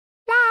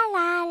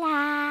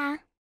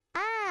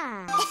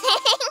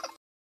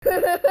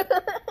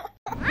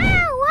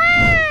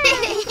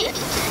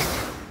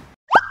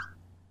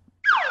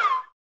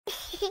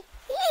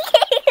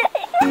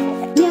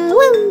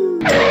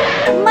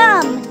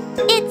Mum,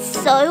 it's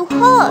so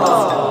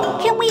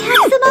hot. Can we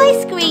have some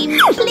ice cream,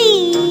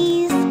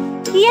 please?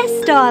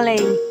 Yes,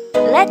 darling.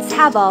 Let's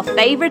have our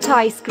favourite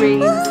ice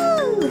cream.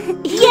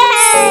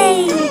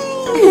 Yay!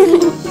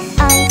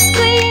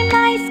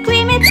 Ice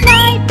cream, it's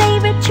my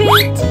favourite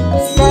treat.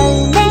 So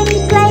many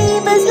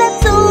flavours,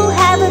 let's all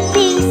have a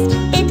feast.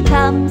 It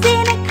comes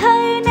in a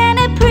cone and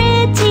a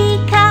pretty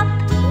cup.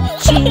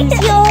 Choose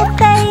your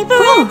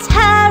favourite,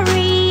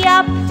 hurry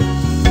up.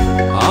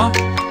 Huh?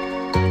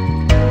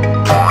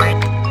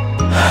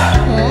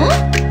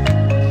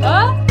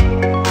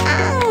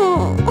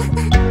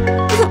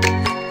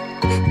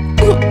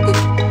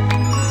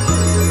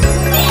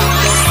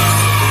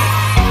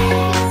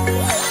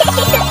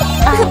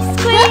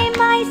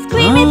 Ice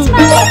cream, it's my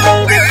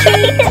favourite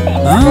treat.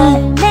 So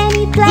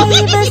many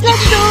flavours,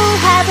 let's all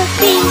have a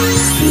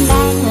feast.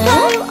 Mango,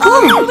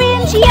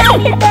 orange,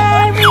 yummy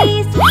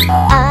berries.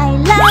 I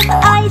love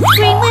ice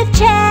cream with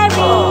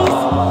cherries.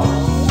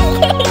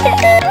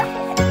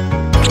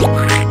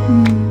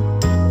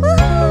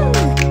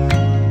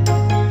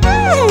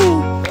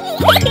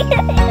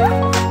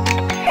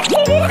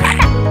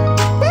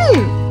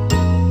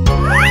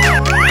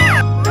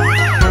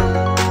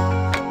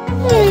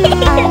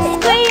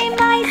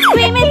 Ice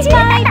cream, it's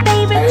my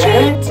favourite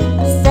treat.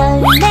 So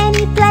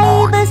many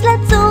flavours,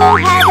 let's all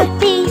have a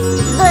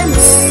feast.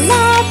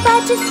 Vanilla,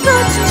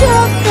 butterscotch,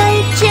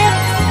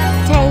 chocochips.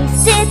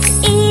 Taste it,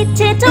 eat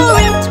it, or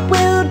it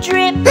will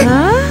drip.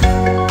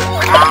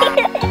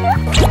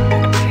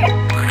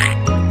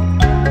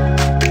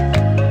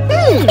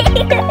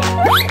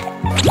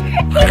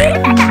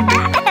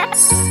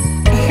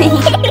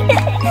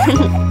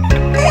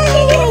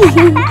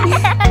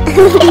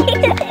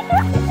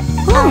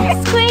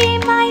 Ice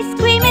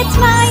cream, it's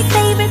my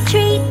favourite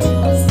treat.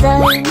 So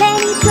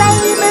many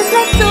flavours,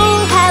 let's all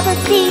have a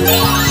feast.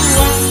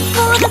 One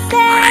for the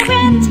bear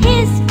and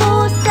his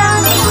 4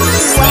 sons.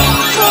 One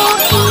for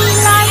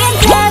Eli and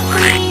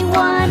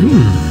everyone.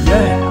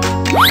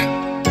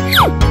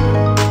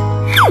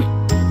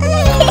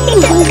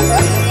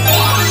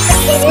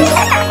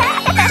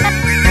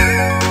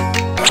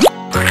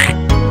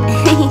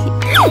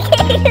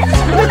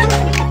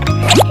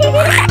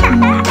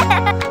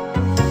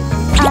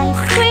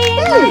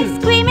 Ice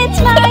cream, it's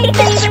my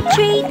favourite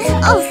treat.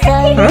 Oh, so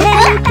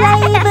many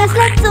flavours,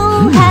 let's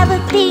all have a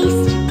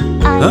feast.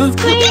 Ice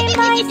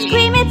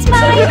cream, it's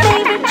my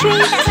favourite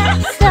treat.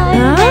 So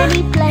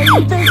many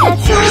flavours,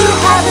 let's all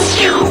have a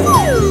feast.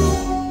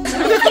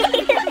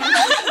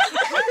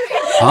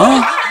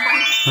 Huh?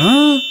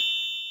 Huh?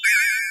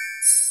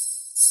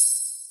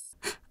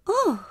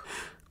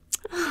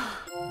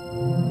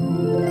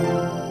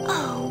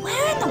 Oh,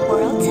 where in the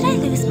world did I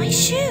lose my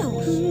shoe?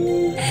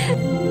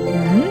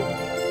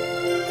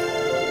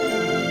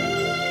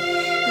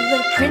 The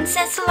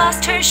princess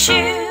lost her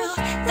shoe.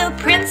 The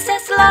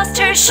princess lost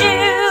her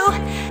shoe.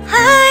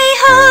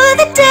 Hi-ho,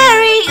 the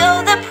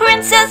dairy-o, the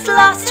princess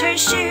lost her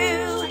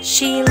shoe.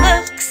 She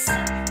looks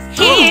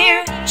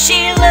here,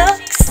 she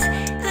looks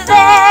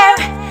there.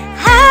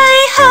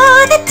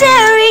 Hi-ho, the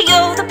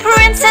dairy-o, the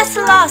princess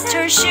lost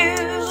her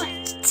shoe.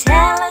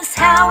 Tell us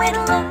how it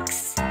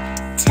looks,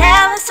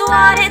 tell us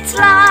what it's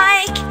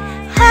like.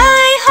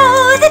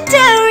 Hi-ho, the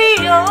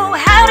dairy-o,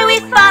 how do we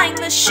find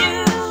the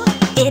shoe?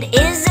 It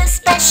is a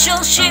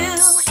special shoe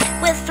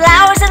with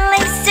flowers and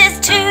laces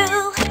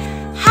too.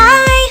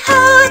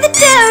 Hi-ho, the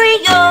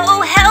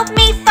dairy-o, help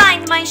me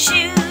find my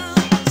shoe.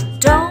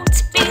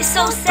 Don't be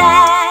so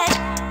sad,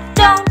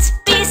 don't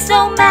be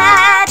so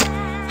mad.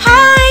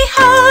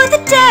 Hi-ho,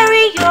 the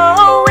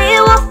dairy-o, we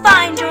will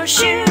find your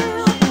shoe.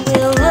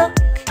 We'll look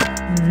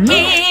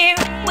here,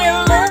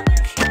 we'll look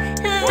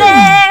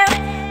there.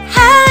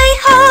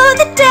 Hi-ho,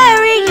 the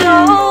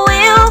dairy-o,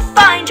 we'll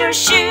find your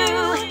shoe.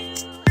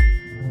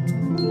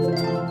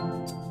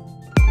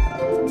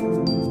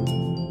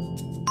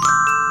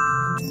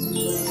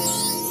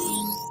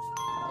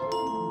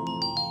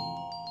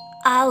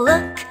 I'll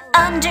look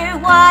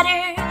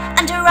underwater,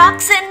 under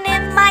rocks and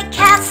in my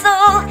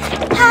castle.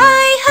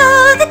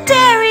 Hi-ho, the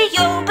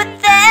dairy-o, but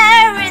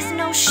there is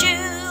no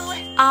shoe.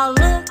 I'll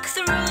look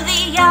through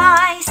the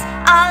ice,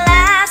 I'll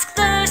ask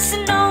the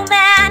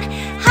snowman.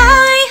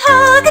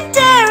 Hi-ho, the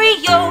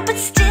dairy-o, but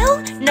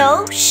still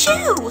no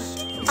shoe.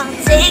 I'll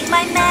take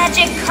my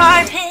magic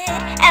carpet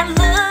and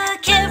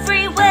look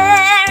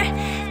everywhere.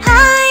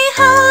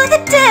 Hi-ho,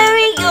 the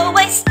dairy-o,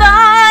 I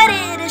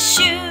spotted a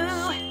shoe.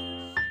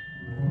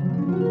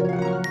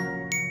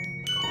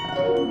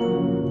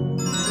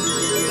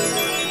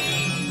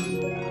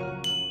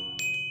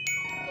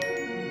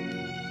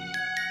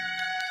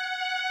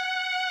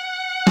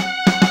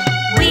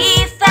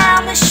 We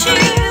found the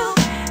shoe,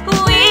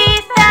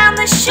 we found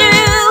the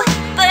shoe,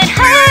 but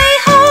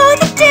hi-ho,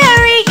 the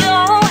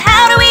dairy-o,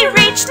 how do we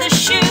reach the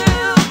shoe?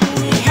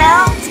 We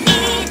helped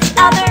each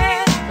other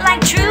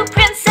like true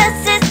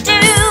princesses do,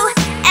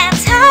 and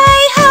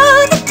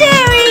hi-ho, the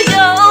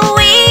dairy-o,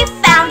 we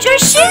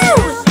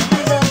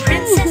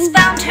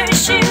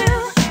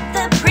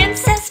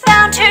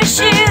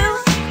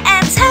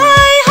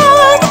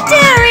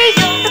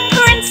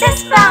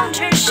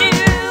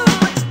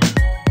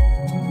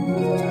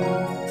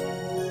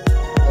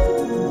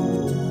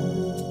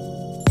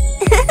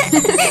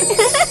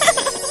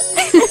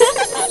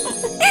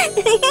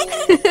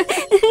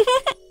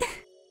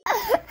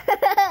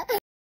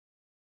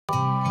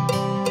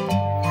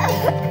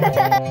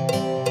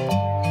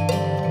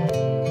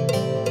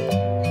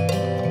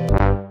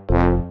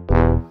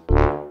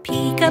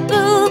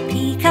Peekaboo,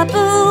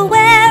 peekaboo,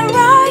 where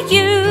are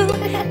you?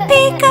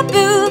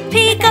 Peekaboo,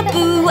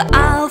 peekaboo,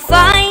 I'll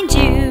find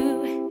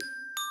you.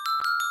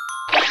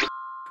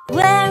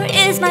 Where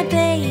is my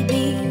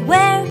baby?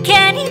 Where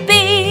can he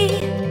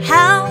be?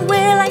 How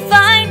will I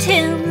find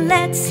him?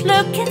 Let's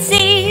look and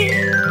see.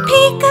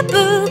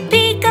 Peekaboo,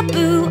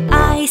 peekaboo,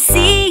 I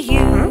see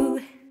you.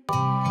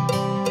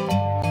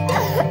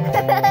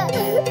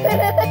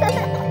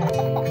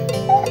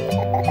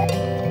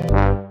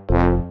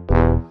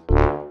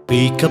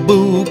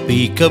 Peekaboo,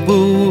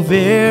 peekaboo,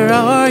 where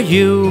are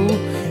you?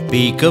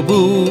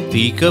 Peekaboo,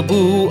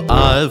 peekaboo,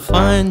 I'll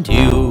find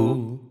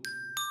you.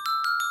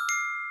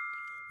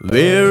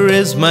 Where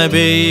is my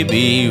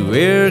baby?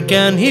 Where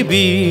can he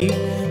be?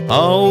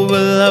 How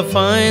will I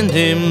find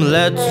him?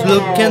 Let's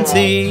look and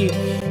see.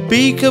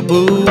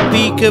 Peekaboo,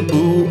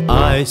 peekaboo,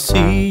 I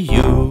see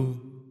you.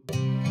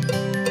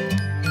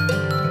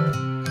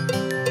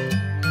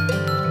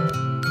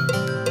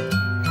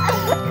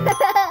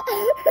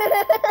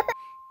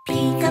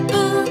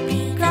 Peekaboo,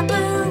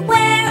 peekaboo,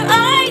 where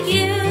are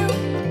you?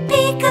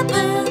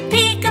 Peekaboo,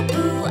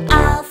 peekaboo,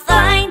 I'll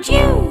find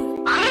you.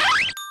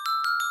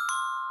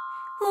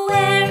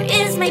 Where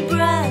is my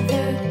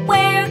brother?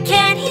 Where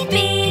can he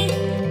be?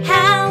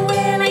 How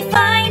will I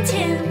find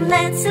him?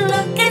 Let's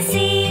look and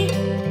see.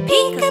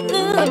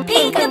 Peekaboo,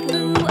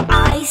 peekaboo,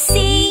 I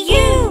see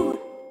you.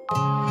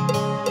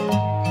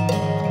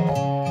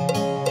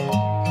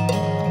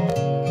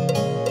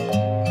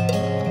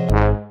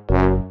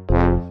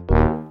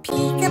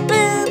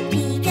 Peekaboo,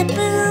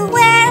 peekaboo,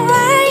 where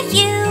are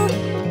you?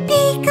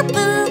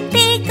 Peekaboo,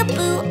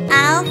 peekaboo,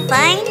 I'll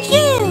find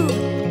you.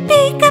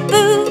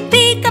 Peekaboo,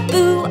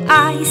 peekaboo,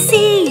 I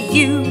see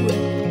you.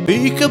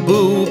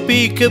 Peekaboo,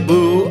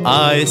 peekaboo,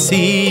 I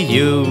see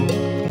you.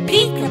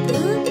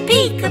 Peekaboo,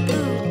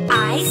 peekaboo,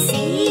 I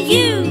see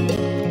you.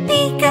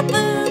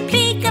 Peekaboo,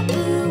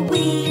 peekaboo,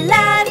 we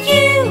love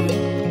you.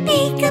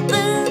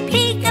 Peekaboo,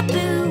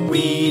 peekaboo,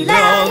 we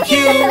love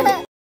you.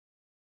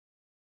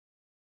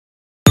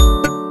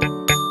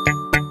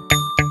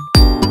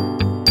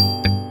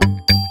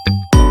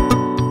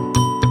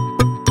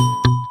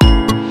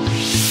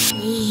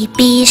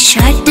 Baby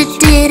shark,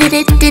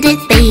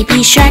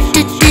 baby shark,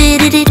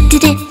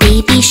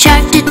 baby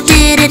shark,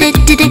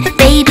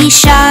 baby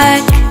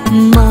shark.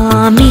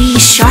 Mommy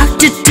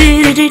shark,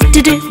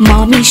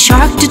 mommy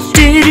shark,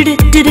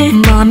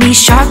 mommy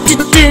shark,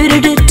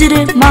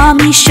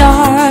 mommy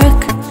shark.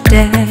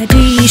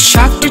 Daddy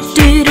shark,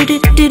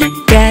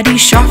 daddy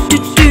shark,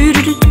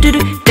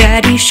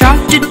 daddy shark,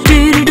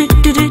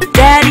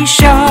 daddy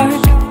shark.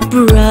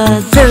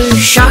 Brother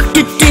shark,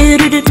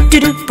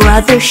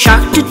 brother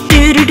shark,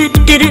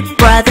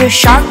 brother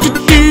shark,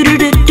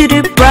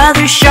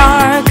 brother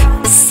shark.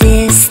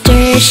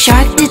 Sister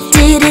shark,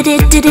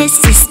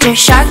 sister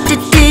shark,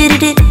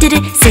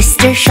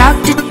 sister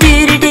shark,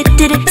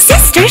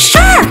 sister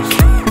shark.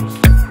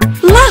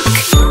 Look,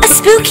 a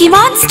spooky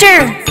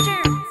monster.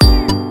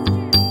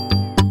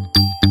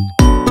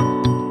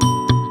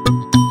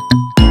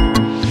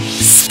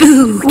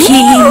 Spooky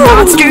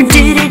monster,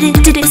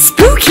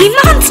 spooky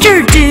monster,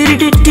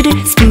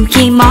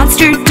 spooky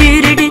monster,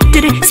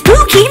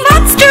 spooky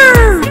monster.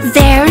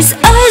 There's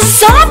a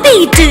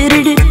zombie,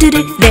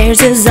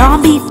 there's a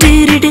zombie,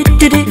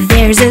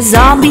 there's a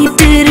zombie,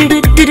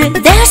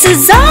 there's a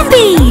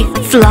zombie.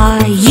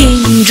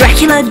 Flying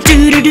Dracula,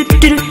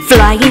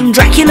 flying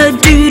Dracula,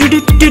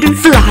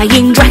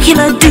 flying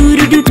Dracula,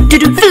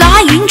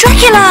 flying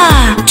Dracula.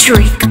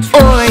 Trick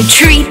or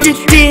treat,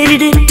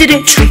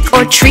 trick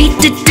or treat,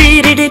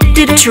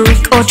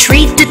 trick or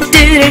treat,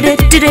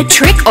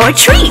 trick or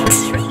treat.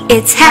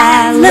 It's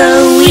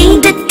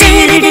Halloween,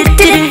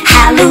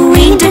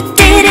 Halloween,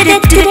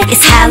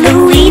 it's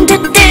Halloween,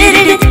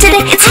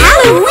 it's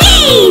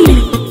Halloween.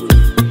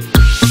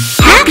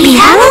 Happy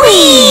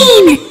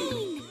Halloween!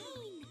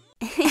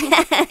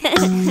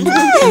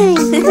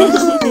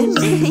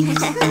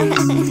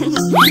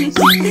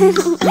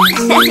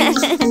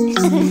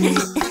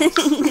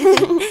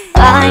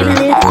 Five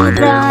little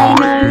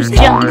dinos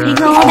jumping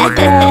on the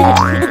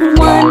bed.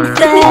 One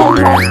fell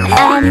off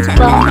and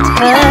bumped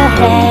her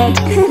head.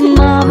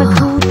 Mama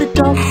called the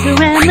doctor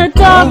and the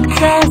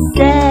doctor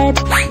said,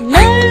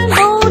 no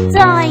more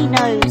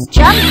dinos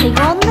jumping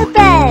on the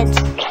bed.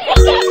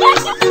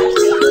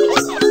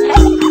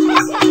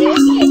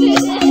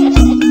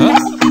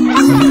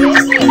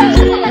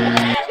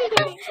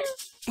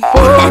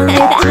 Four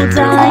little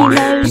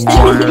dinos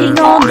jumping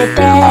on the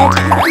bed.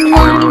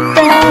 One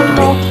fell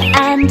off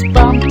and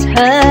bumped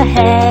her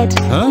head.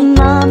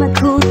 Mama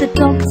called the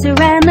doctor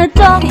and the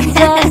doctor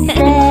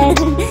said,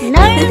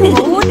 no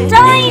more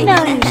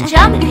dinos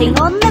jumping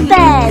on the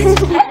bed.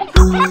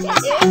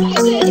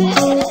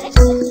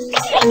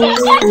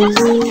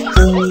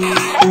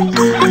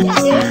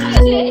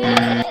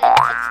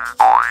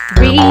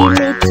 Three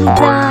little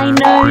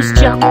dinos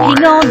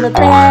jumping on the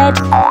bed.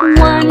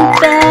 One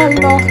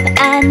fell off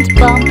and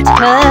bumped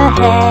her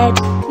head.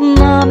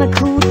 Mama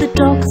called the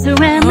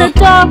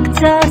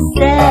doctor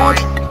said,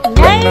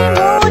 no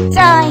more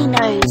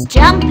dinos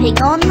jumping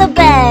on the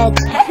bed.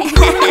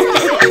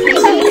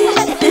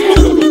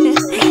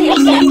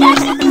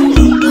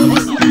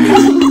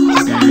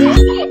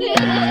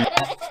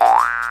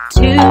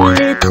 Two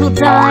little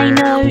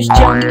dinos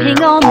jumping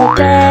on the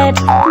bed.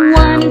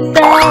 One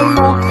fell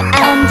off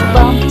and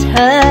bumped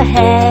her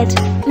head.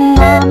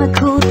 Mama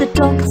called the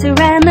doctor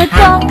and the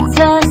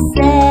doctor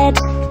said,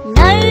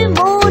 no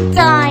more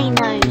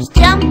dinos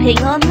jumping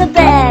on the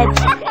bed.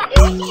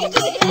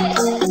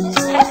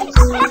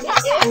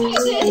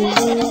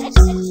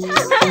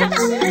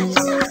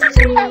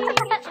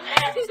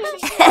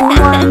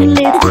 One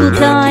little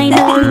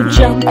dino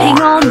jumping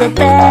on the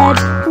bed.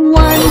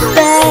 One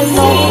fell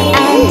off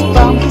and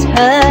bumped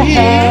her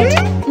head.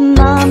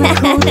 Mama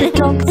called the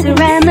doctor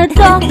and the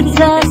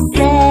doctor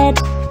said,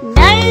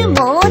 no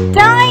more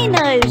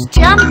dinos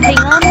jumping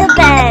on the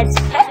bed.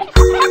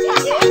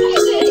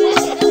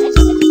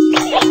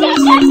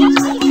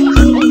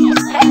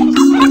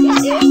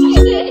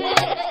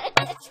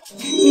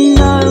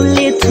 No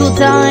little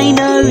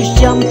dinos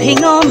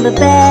jumping on the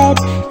bed.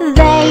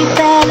 They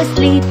fell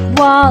asleep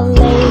while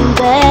laying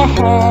their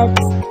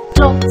heads.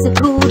 Doctor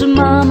called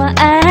Mama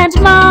and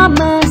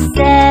Mama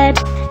said,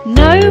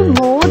 no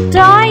more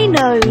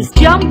dinos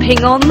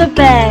jumping on the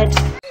bed.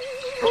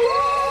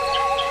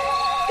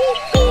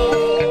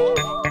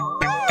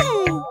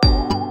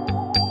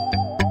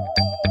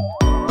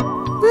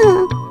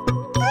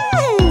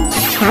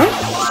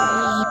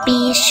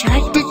 Baby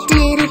shark,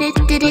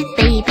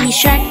 baby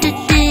shark,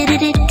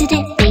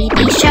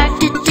 baby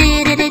shark,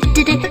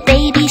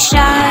 baby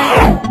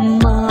shark.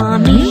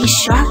 Mommy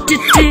shark,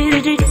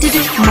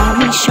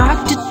 mommy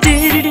shark,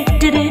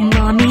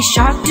 mommy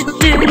shark,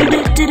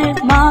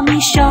 mommy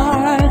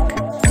shark.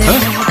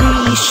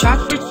 Daddy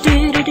shark,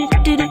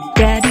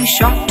 daddy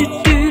shark,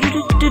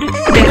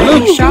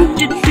 daddy shark,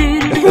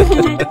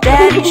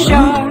 daddy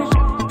shark.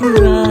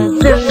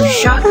 Brother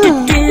shark,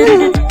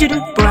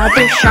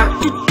 brother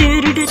shark,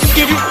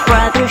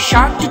 brother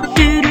shark,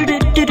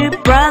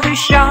 brother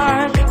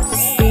shark.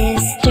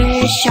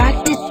 Sister shark,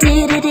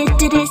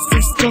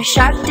 sister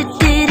shark,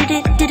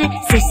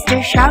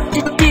 sister shark,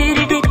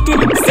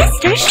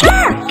 sister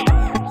shark.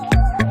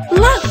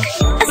 Look,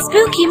 a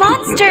spooky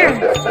monster.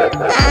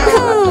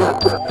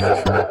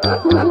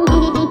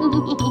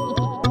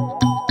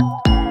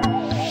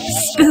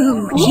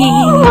 Spooky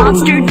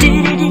monster,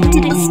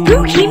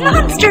 spooky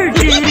monster,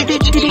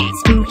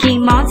 spooky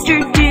monster,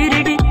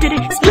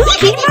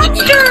 spooky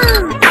monster.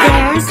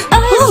 There's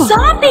a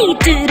zombie,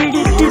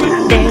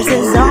 there's a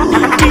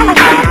zombie,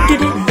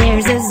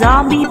 there's a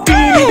zombie,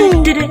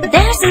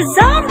 there's a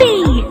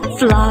zombie.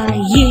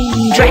 Flying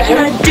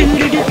Dracula,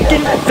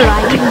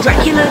 flying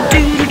Dracula,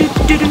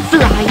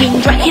 flying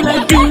Dracula,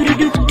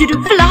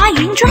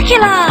 flying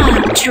Dracula.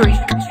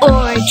 Trick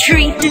or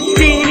treat,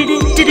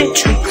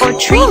 trick or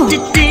treat,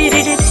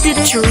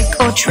 trick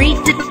or treat,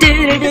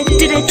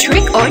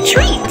 trick or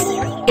treat.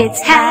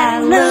 It's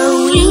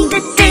Halloween,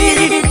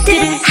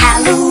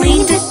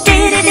 Halloween,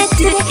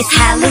 it's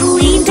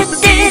Halloween,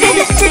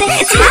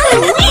 it's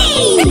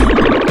Halloween.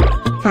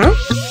 Huh?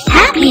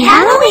 Happy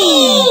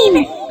Halloween!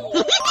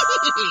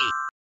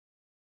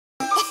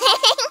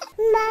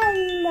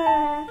 Mama.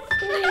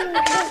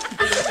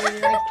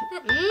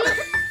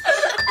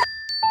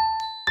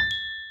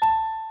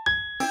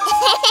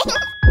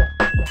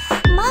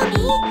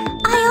 Mommy,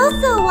 I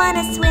also want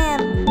to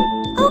swim.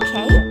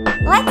 Okay,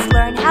 let's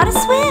learn how to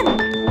swim.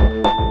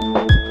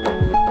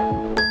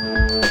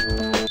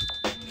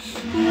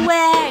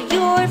 Wear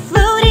your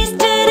floaties,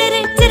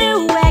 do-do-do-do-do.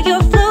 Wear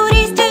your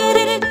floaties,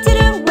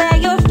 do-do-do-do-do. Wear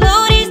your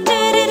floaties,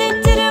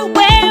 do-do-do-do-do.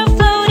 Wear your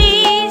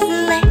floaties.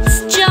 Let's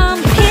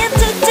jump in,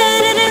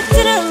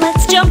 do-do-do-do-do.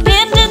 Let's jump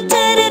in,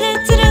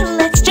 do-do-do-do-do.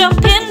 Let's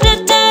jump in,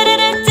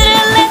 do-do-do-do-do.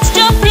 Let's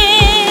jump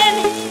in.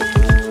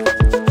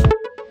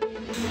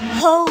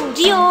 Hold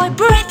your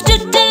breath,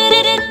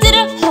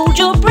 do-do-do-do-do. Hold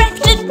your breath,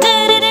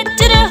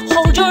 do-do-do-do-do.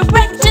 Hold your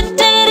breath, do-do-do-do-do.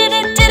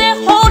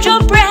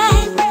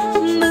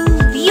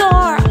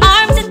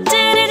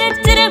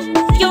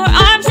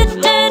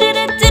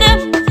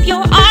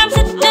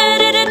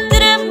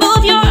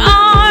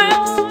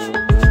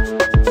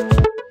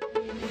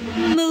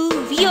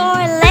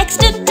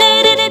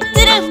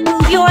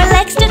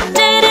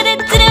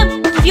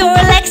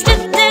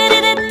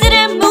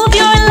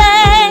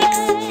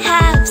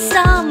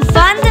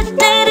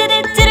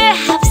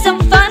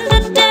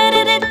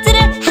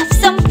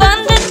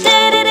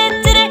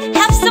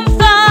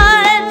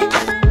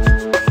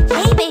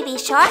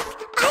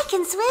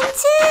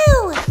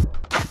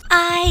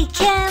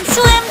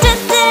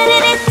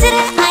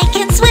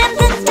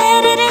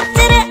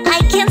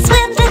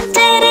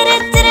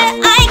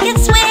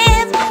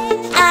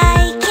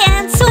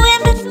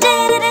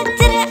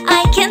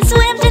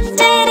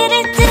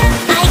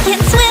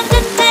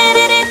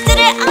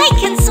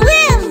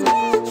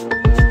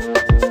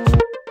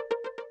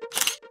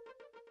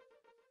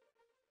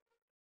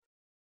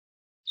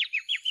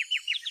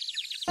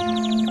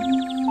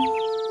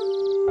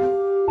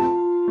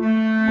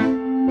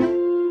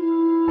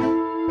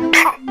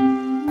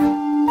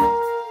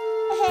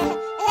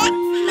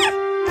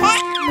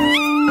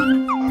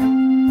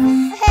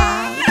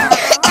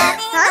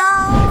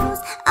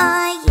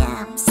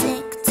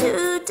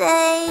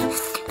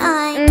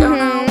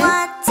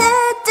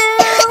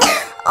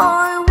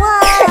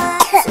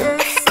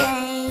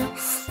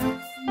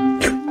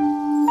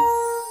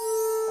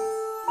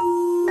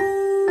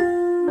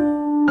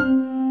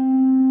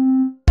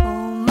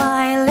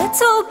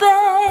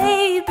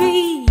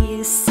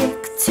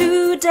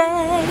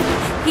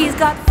 He's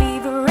got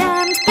fever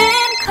and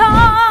been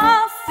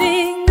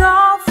coughing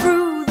all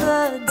through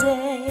the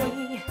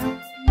day.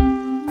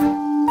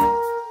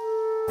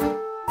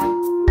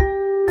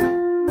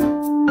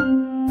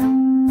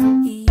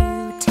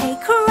 You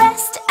take a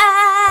rest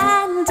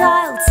and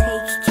I'll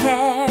take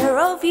care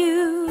of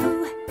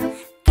you.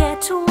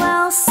 Get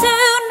well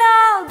soon,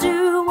 I'll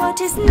do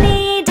what is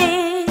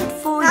needed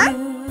for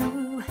you.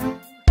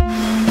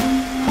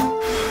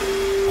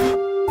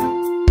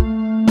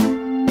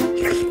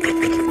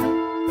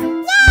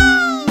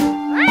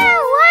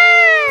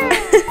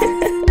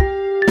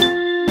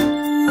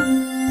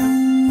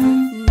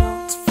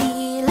 Not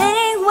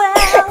feeling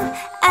well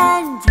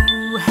and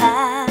you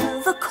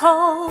have a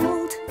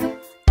cold.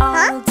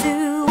 I'll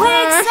do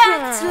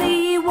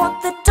exactly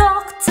what the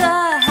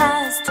doctor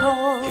has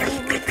told.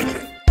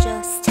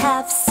 Just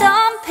have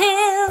some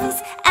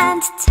pills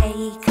and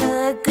take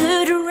a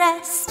good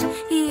rest.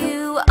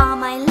 You are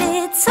my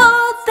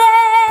little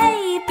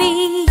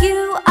baby,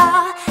 you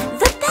are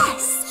the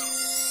best.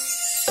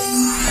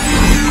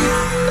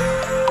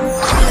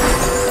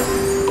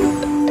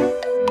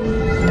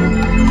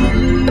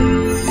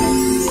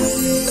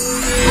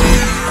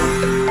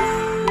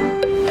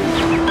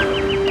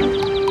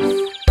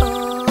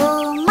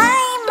 Oh,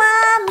 my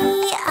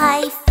mommy,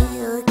 I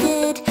feel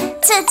good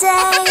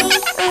today.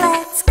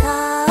 Let's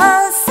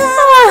call some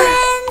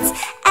friends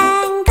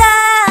and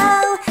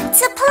go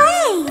to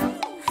play.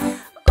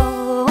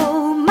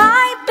 Oh,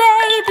 my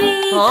baby,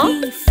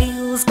 he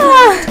feels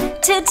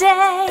good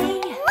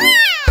today.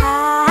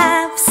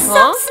 Have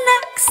some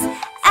snacks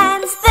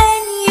and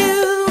then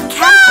you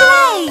can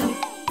play.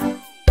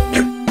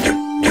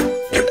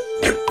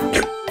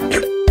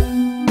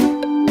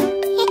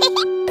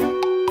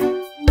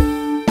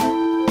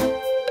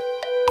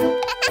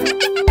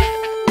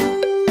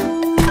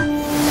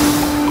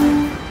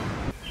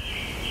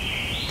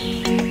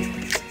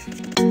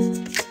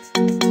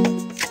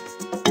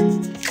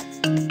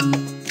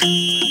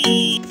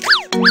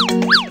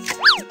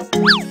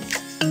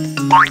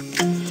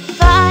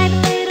 Five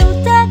little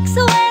ducks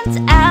went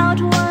out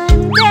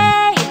one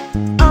day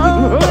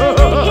over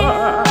the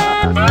hill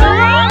and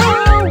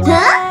far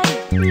away.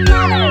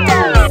 Mother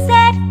duck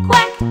said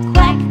quack,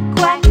 quack,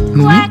 quack,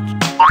 quack,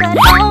 but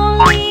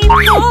only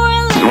four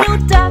little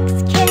ducks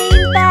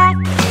came back.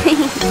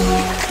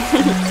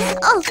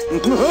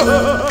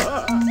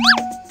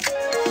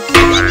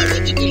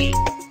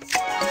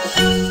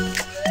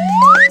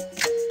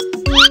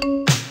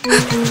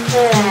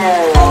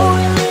 Four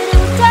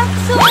little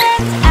ducks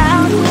went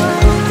out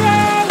one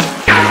day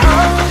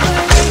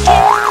over the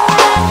hill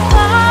and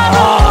far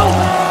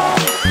away.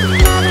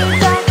 Mother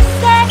duck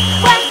said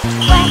quack,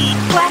 quack,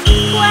 quack,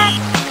 quack,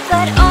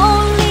 but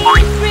only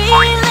three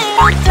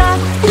little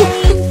ducks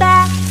came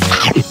back.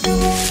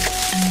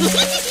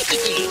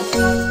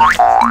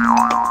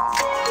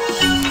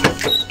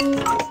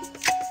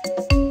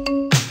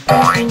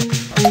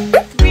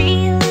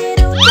 Three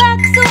little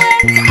ducks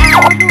went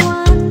out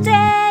one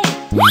day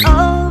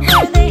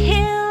over the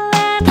hill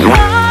and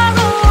far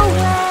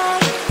away.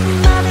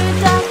 Mother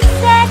duck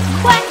said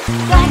quack,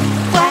 quack,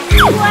 quack,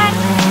 quack,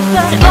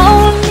 but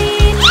only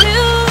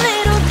two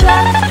little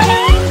ducks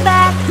came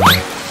back.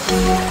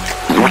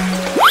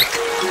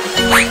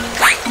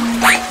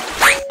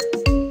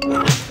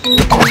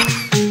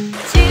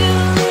 Two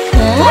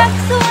little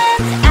ducks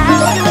went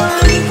out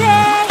one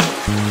day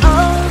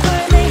over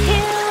the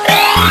hill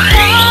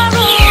and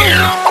far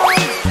away.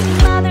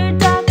 Mother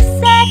duck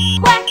said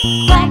quack,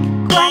 quack,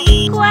 quack,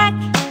 quack,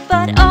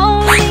 but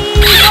only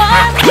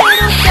one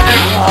little duck came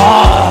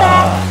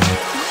back.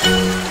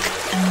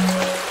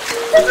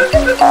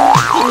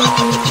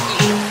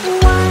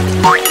 One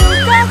little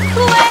duck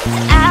went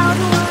out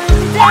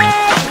one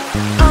day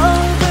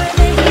over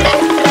the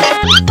hill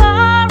and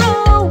far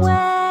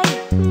away.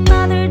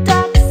 Mother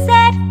duck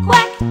said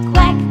quack,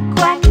 quack,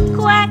 quack,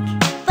 quack,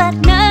 but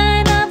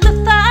none of the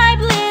five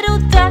little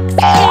ducks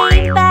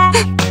came back.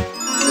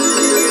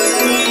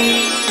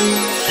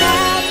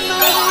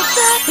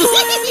 Sad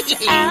mother duck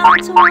went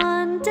out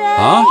one day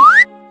Huh?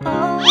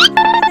 over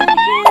the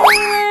hill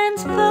and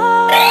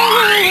far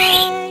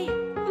away.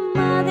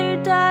 Mother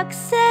duck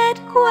said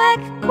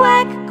quack,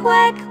 quack,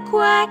 quack,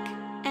 quack,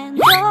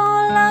 and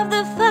all of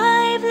the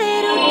five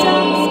little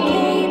ducks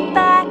came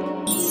back.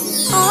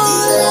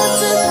 All of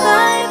the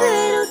five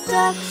little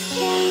ducks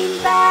came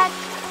back.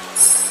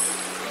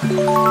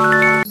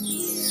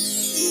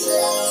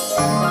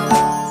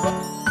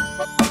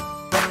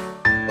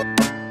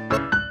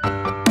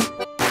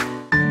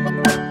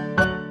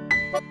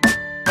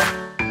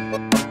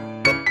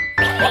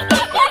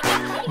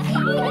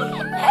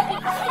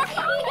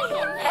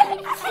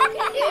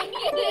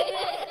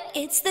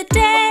 It's the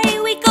day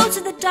we go to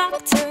the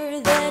doctor,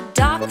 the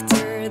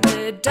doctor,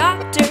 the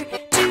doctor.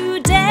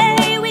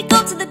 Today we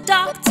go to the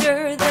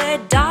doctor, the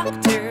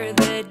doctor,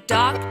 the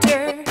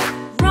doctor.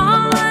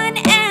 Ron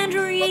and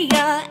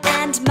Rhea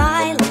and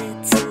my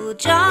little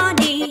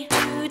Johnny.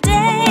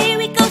 Today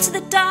we go to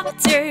the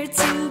doctor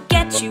to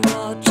get you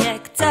all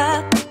checked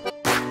up.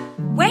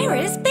 Where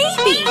is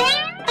baby?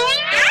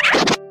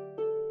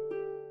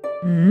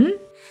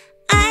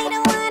 I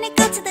don't wanna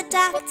go to the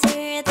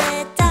doctor,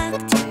 the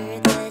doctor,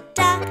 the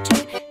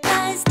doctor,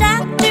 'cause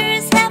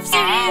doctors have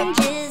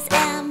syringes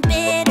and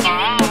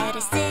bitter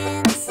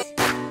medicines.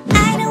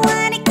 I don't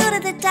wanna go to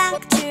the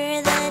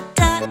doctor, the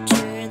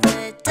doctor,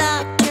 the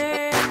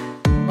doctor.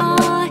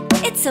 Aw,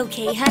 it's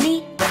okay,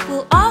 honey.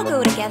 We'll all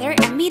go together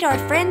and meet our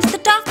friend the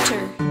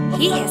doctor.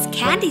 He has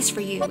candies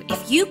for you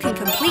if you can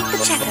complete the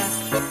checkup.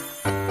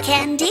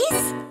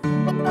 Candies?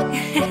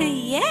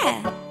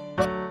 Yeah.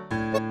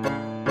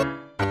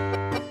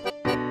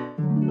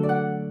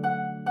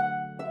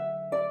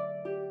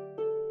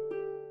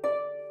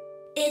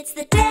 It's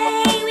the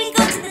day we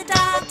go to the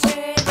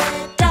doctor,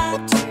 the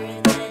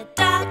doctor, the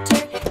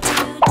doctor.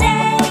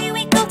 Today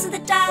we go to the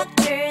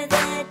doctor,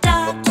 the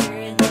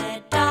doctor,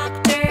 the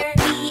doctor.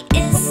 He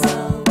is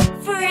so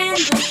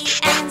friendly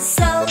and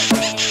so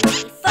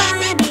very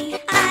funny.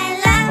 I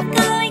love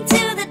going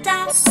to the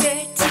doctor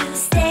to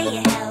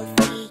stay a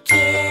healthy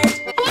kid.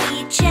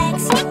 He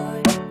checks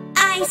your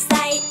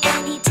eyesight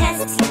and he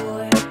tests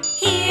your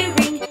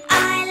hearing.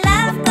 I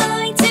love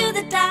going to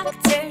the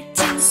doctor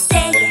to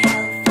stay a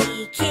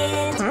healthy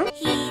kid.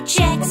 He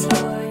checks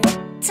your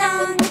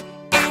tongue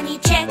and he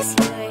checks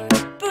your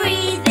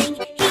breathing.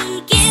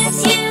 He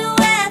gives you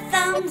a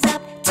thumbs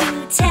up to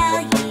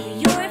tell you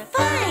you're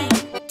fine.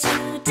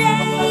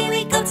 Today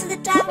we go to the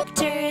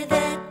doctor,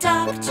 the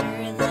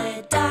doctor,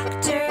 the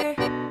doctor.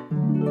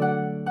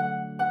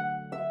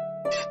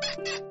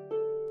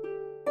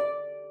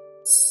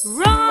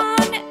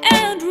 Ron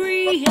and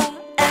Rhea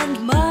and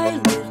my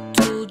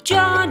little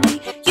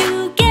Johnny,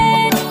 you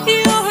get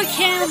your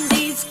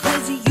candies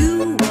 'cause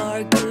you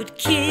are good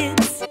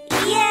kids.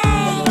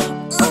 Yay!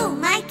 Ooh,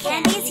 my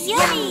candy's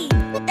yummy!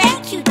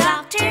 Thank you,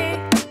 doctor.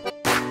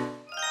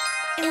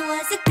 It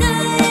was a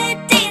good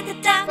day at the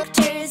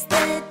doctor's,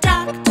 the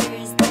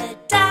doctor's, the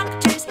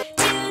doctor's.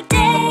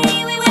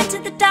 Today we went to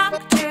the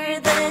doctor,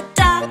 the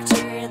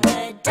doctor,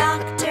 the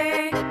doctor.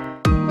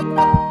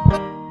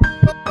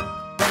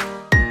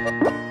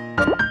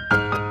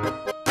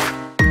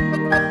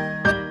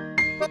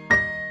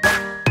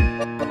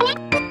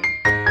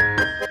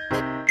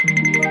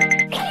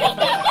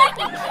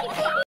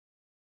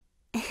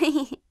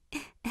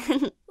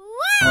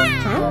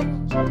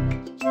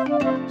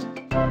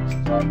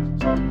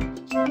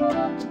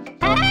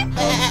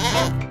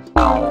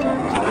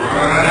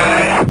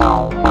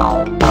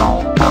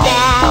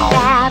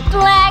 That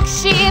black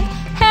sheep,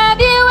 have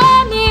you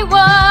any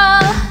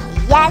wool?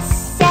 Yes,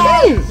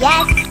 sir,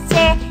 yes,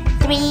 sir.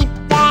 3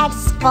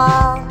 bags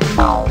full.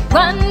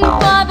 One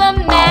for the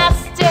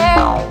master,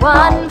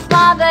 one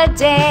for the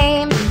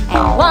dame,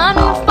 and one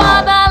for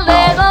the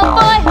little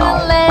boy who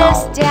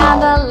lives down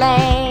the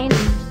lane.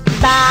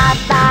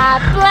 Bye-bye,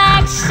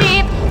 black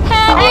sheep,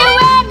 have you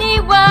any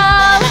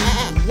wool?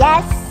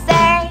 Yes,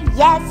 sir,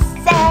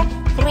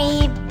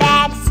 3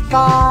 bags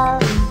full.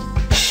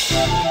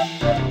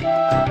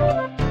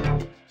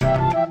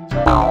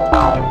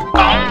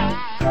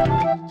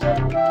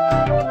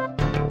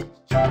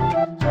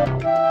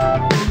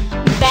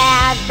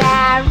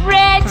 Bye-bye,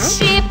 red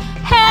sheep,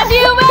 have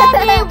you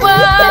any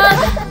wool?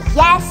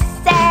 Yes,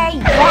 sir,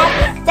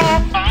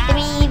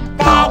 3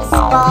 bags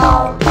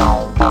full.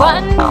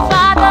 One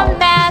for the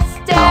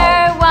master,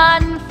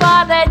 one for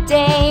the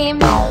dame,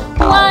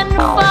 one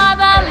for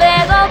the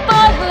little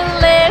boy who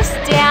lives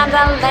down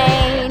the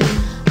lane.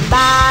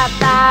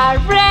 Bye-bye,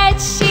 red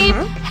sheep,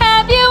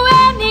 have you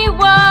any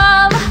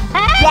wool?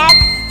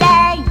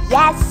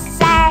 Yes,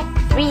 sir,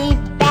 3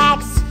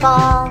 bags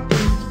full.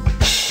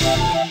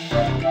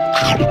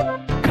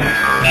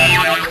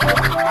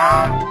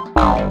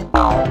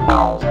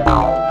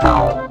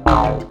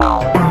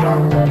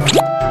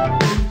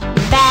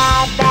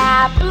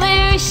 Bye-bye,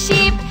 blue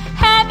sheep,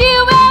 have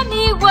you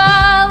any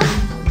wool?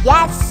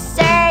 Yes,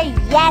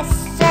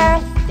 sir,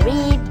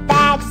 3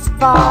 bags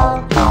full.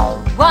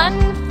 One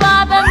for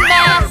the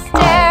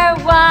master,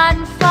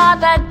 one for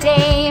the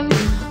dame,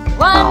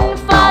 one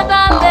for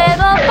the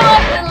little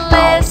boy who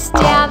lives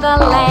down the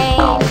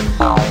lane.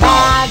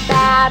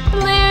 Bye-bye,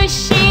 blue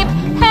sheep,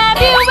 have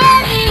you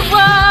any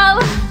wool?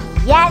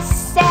 Yes,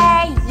 sir,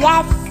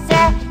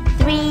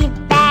 3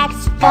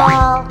 bags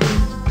full.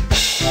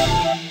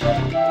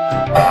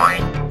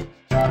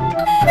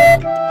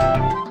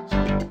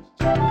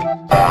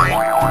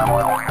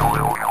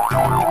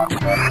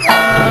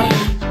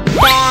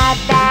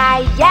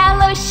 Bye-bye,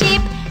 yellow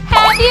sheep,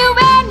 have you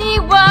any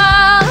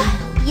wool?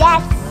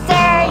 Yes,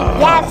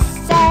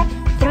 sir,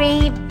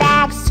 3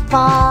 bags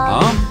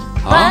full.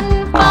 One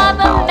for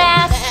the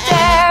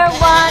master,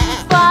 one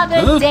for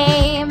the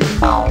dame,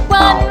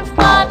 one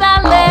for the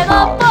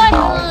little boy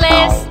who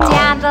lives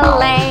down the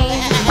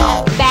lane.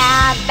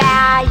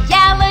 Bye-bye,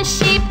 yellow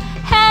sheep,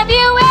 have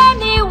you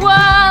any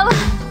wool?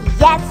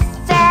 Yes,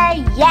 sir,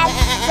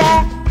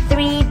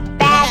 3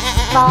 bags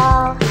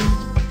full.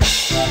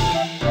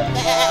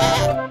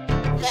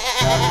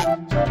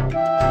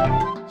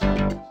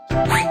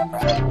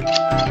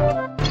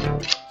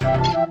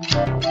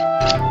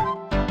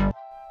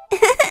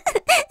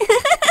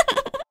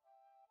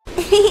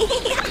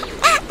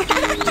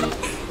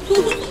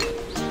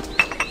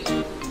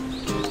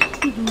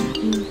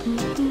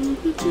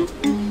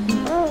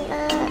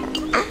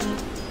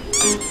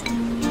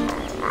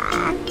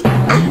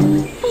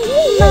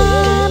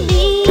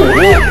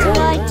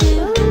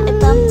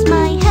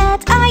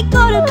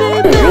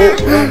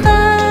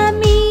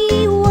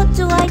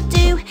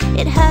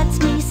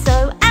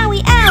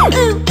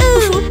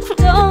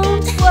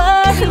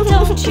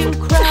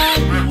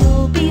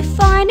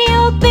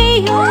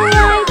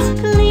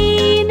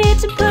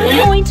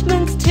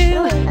 appointments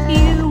too.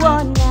 You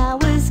are now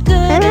as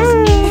good as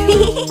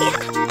new.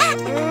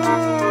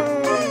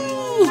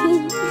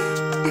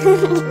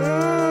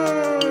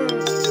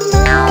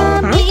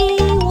 Mommy,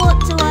 what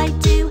do I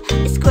do?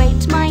 I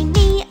scraped my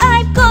knee,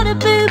 I've got a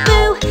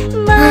boo-boo.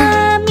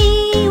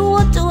 Mommy,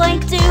 what do I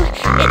do?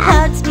 It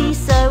hurts me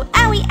so,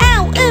 owie,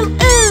 ow, ooh,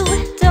 ooh.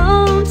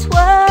 Don't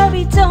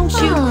worry, don't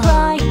you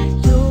cry.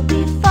 You'll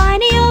be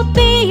fine, you'll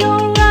be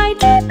alright.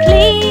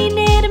 Clean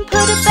it and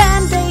put a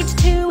band-aid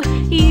too.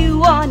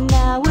 You are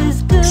now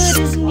as good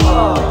as new.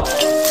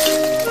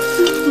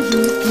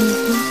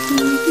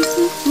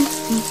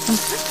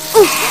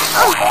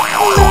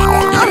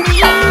 Mommy,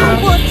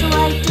 what do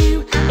I do?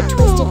 I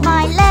twisted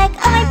my leg,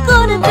 I've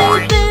got a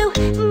boo-boo.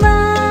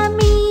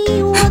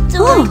 Mommy, what do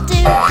I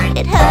do?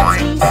 It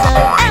hurts me so,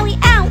 owie,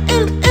 ow,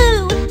 ooh,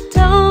 ooh.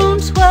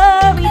 Don't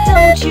worry,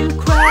 don't you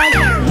cry.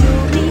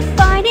 You'll be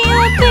fine,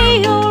 you'll be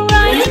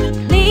alright.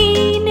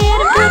 Clean it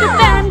and put a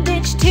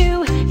bandage too.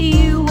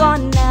 You are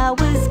now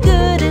as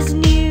good as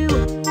new.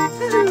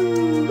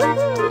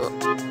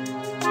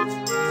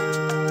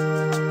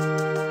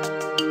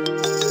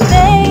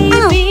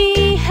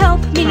 Baby,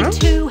 help me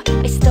too.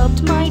 I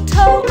stubbed my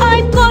toe,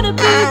 I've got a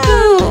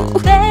boo-boo.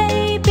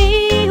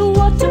 Baby,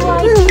 what do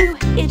I do?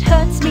 It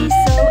hurts me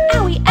so,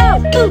 owie, ow,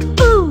 ooh,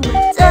 ooh.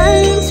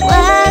 Don't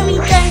worry,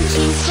 don't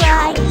you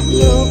cry.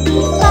 You'll be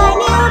fine,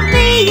 you'll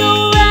be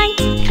alright.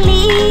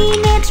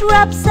 Clean it,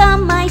 rub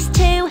some ice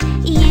too.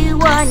 You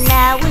are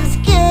now as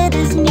good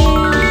as new.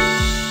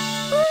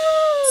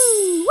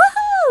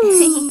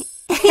 Woohoo!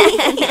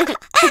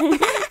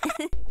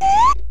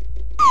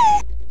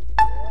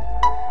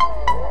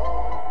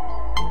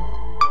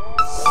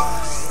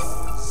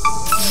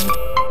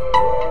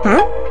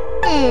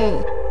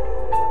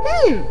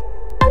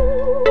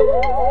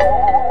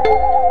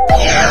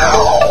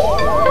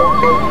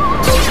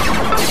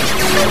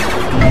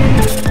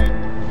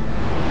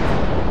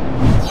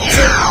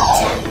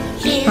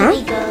 Here we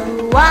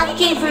go,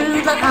 walking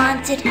through the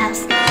haunted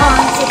house.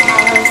 Haunted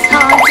house,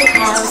 haunted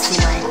house.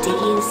 What do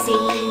you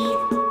see?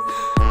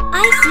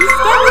 I see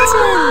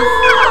skeletons.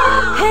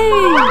 Hey,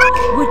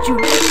 would you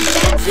like to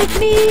dance with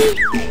me?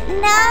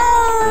 No.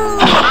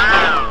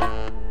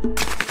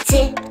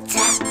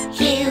 Tip-tap,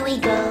 here we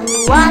go,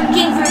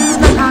 walking through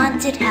the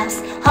haunted house.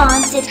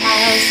 Haunted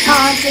house,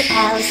 haunted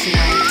house.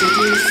 What do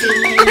you see?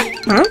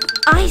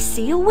 I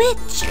see a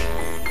witch.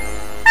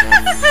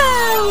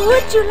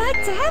 Would you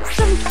like to have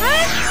some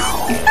fun?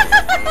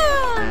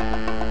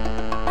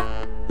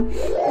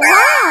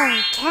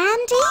 Wow,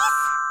 candies?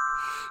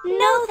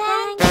 No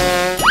thanks.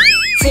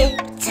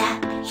 Tip-tap,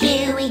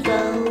 here we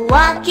go,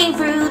 walking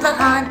through the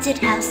haunted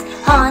house.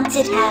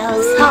 Haunted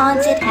house,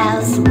 haunted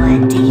house.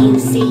 What do you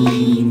see?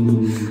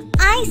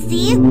 I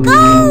see a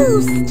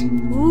ghost.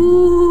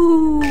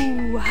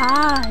 Ooh,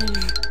 hi.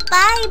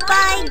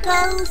 Bye-bye,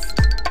 ghost.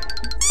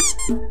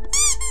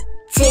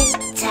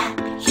 Tip-tap,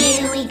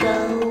 here we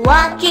go,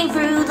 walking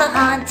through the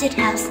haunted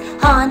house.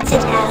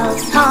 Haunted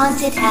house,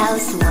 haunted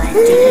house. What do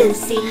you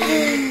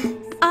see?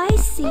 I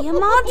see a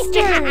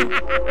monster.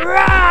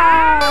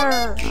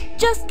 Roar!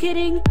 Just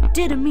kidding.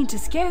 Didn't mean to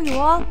scare you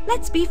all.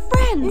 Let's be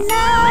friends.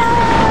 No!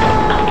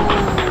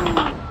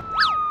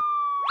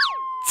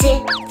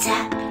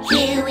 Tip-tap,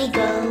 here we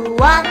go,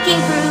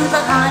 walking through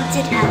the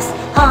haunted house.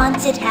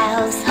 Haunted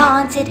house,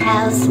 haunted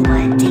house.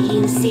 What do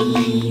you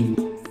see?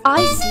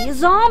 I see a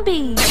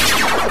zombie.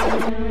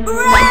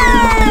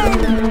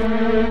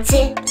 Run!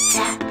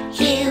 Tip-tap,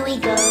 here we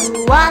go,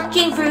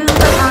 walking through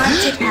the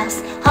haunted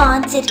house.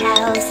 Haunted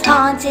house,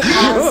 haunted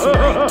house.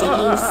 What do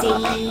you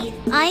see?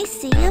 I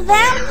see a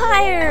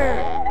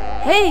vampire.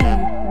 Hey,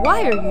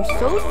 why are you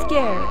so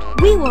scared?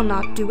 We will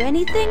not do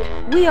anything.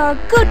 We are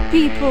good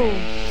people.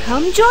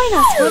 Come join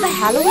us for the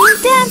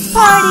Halloween dance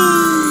party.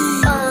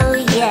 Oh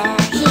yeah,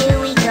 here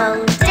we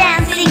go.